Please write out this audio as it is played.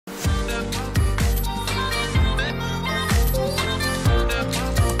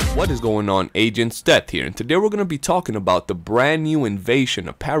What is going on, Agents? Death here, and today we're going to be talking about the brand new Invasion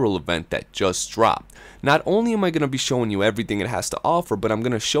apparel event that just dropped. Not only am I going to be showing you everything it has to offer, but I'm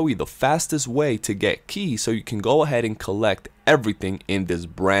going to show you the fastest way to get keys so you can go ahead and collect everything in this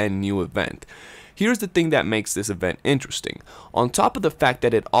brand new event. Here's the thing that makes this event interesting. On top of the fact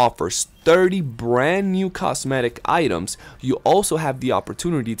that it offers 30 brand new cosmetic items, you also have the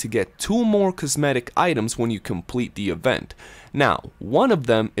opportunity to get 2 more cosmetic items when you complete the event. Now, one of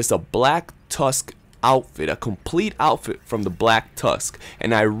them is a Black Tusk outfit, a complete outfit from the Black Tusk,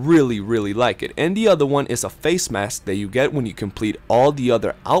 and I really like it. And the other one is a face mask that you get when you complete all the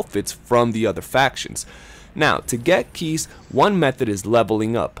other outfits from the other factions. Now, to get keys, one method is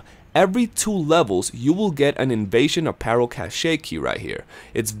leveling up. Every 2 levels, you will get an Invasion apparel cachet key right here.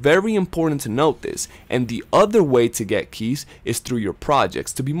 It's very important to note this. And the other way to get keys is through your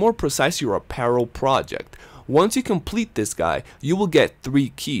projects. To be more precise, your apparel project. Once you complete this guy, you will get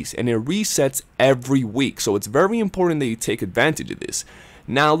 3 keys, and it resets every week. So it's very important that you take advantage of this.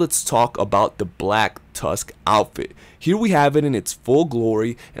 Now let's talk about the Black Tusk outfit. Here we have it in its full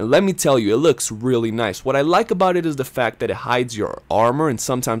glory, and let me tell you, it looks really nice. What I like about it is the fact that it hides your armor, and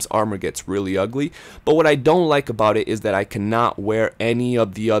sometimes armor gets really ugly. But what I don't like about it is that I cannot wear any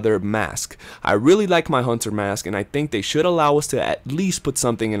of the other masks. I really like my hunter mask, and I think they should allow us to at least put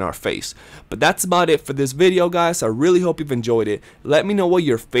something in our face. But that's about it for this video, guys. I really hope you've enjoyed it. Let me know what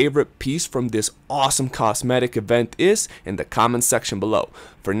your favorite piece from this awesome cosmetic event is in the comment section below.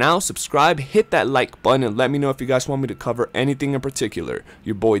 For now, subscribe, hit that like button, and let me know if you guys want me to cover anything in particular.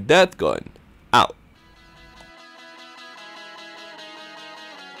 Your boy Death Gun, out.